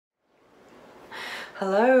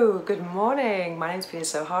Hello, good morning. My name is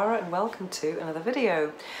Venus O'Hara and welcome to another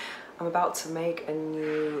video. I'm about to make a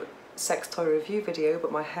new sex toy review video,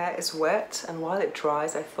 but my hair is wet, and while it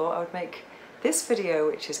dries I thought I would make this video,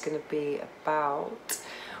 which is going to be about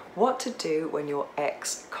what to do when your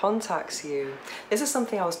ex contacts you. This is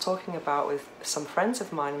something I was talking about with some friends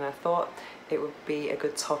of mine, and I thought it would be a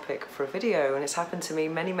good topic for a video, and it's happened to me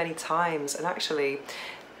many times. And actually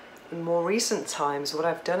in more recent times what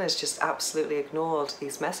I've done is just absolutely ignored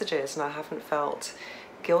these messages, and I haven't felt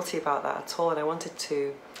guilty about that at all. And I wanted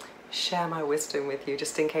to share my wisdom with you,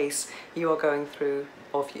 just in case you are going through,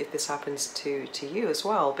 or if this happens to you as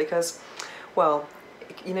well, because, well,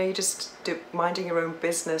 you know, you just minding your own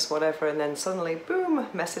business, whatever, and then suddenly, boom,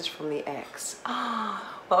 message from the ex.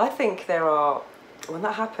 Well, I think when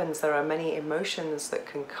that happens, there are many emotions that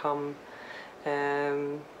can come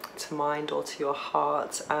to mind or to your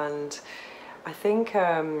heart, and I think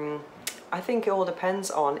it all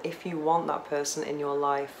depends on if you want that person in your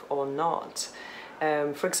life or not.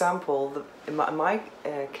 For example, in my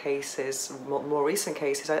cases, more recent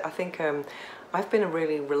cases, I think I've been a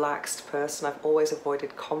really relaxed person. I've always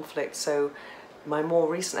avoided conflict, so my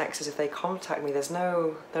more recent exes, if they contact me, there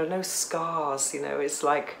are no scars, you know. It's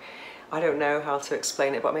like, I don't know how to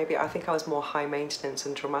explain it, but maybe I think I was more high maintenance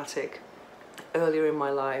and dramatic earlier in my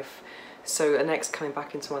life, so an ex coming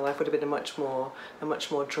back into my life would have been a much more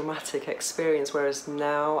dramatic experience, whereas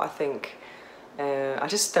now I think I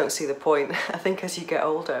just don't see the point. I think as you get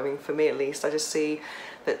older, I mean, for me at least, I just see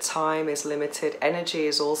that time is limited, energy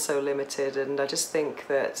is also limited, and I just think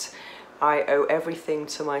that I owe everything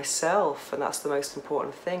to myself, and that's the most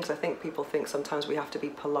important thing, because I think people think sometimes we have to be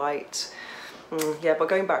polite. Yeah, but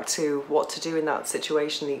going back to what to do in that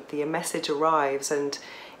situation, the message arrives, and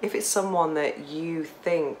if it's someone that you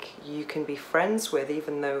think you can be friends with,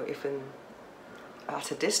 even at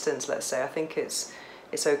a distance, let's say, I think it's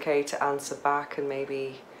okay to answer back and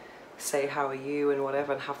maybe say how are you and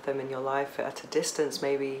whatever, and have them in your life at a distance.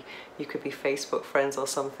 Maybe you could be Facebook friends or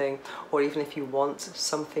something, or even if you want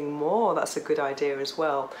something more, that's a good idea as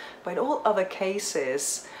well. But in all other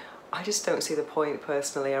cases, I just don't see the point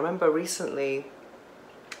personally. I remember recently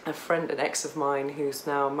an ex of mine who's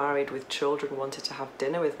now married with children wanted to have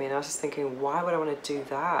dinner with me, and I was just thinking, why would I want to do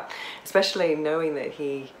that? Especially knowing that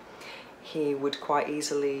he would quite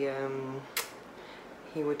easily, I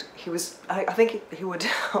think he would,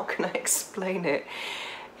 how can I explain it?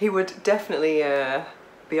 He would definitely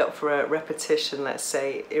be up for a repetition, let's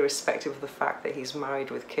say, irrespective of the fact that he's married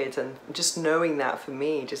with kids. And just knowing that, for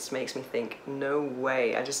me, just makes me think, no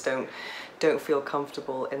way, I just don't feel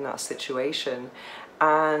comfortable in that situation.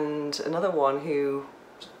 And another one who,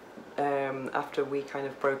 after we kind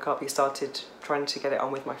of broke up, he started trying to get it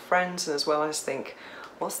on with my friends, and as well, I just think,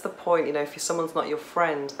 what's the point? You know, if someone's not your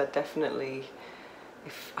friend, they're definitely,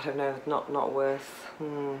 I don't know, not worth,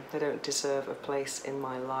 they don't deserve a place in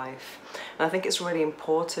my life. And I think it's really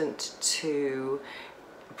important to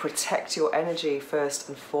protect your energy first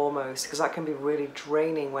and foremost, because that can be really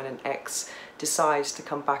draining when an ex decides to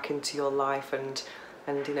come back into your life, and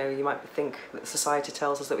you know, you might think that society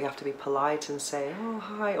tells us that we have to be polite and say, oh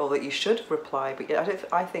hi, or that you should reply, but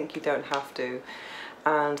I think you don't have to.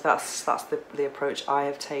 And that's the approach I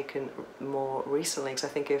have taken more recently, because I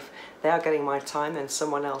think if they are getting my time, then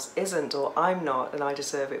someone else isn't, or I'm not, and I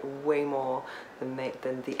deserve it way more than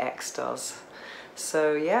the ex does.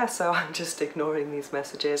 So yeah, so I'm just ignoring these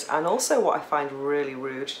messages. And also what I find really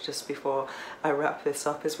rude, just before I wrap this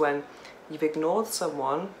up, is when you've ignored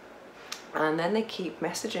someone and then they keep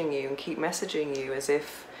messaging you as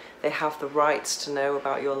if they have the rights to know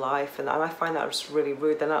about your life, and I find that just really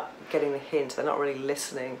rude. They're not getting the hint, they're not really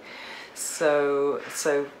listening. So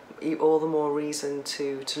all the more reason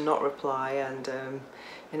to not reply, and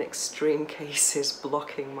in extreme cases,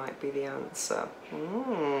 blocking might be the answer.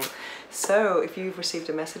 So if you've received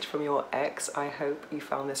a message from your ex, I hope you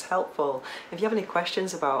found this helpful. If you have any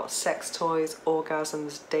questions about sex toys,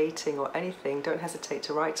 orgasms, dating, or anything, don't hesitate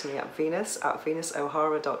to write to me at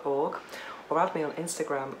venusohara.org, or add me on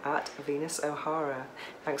Instagram at Venus O'Hara.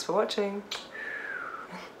 Thanks for watching.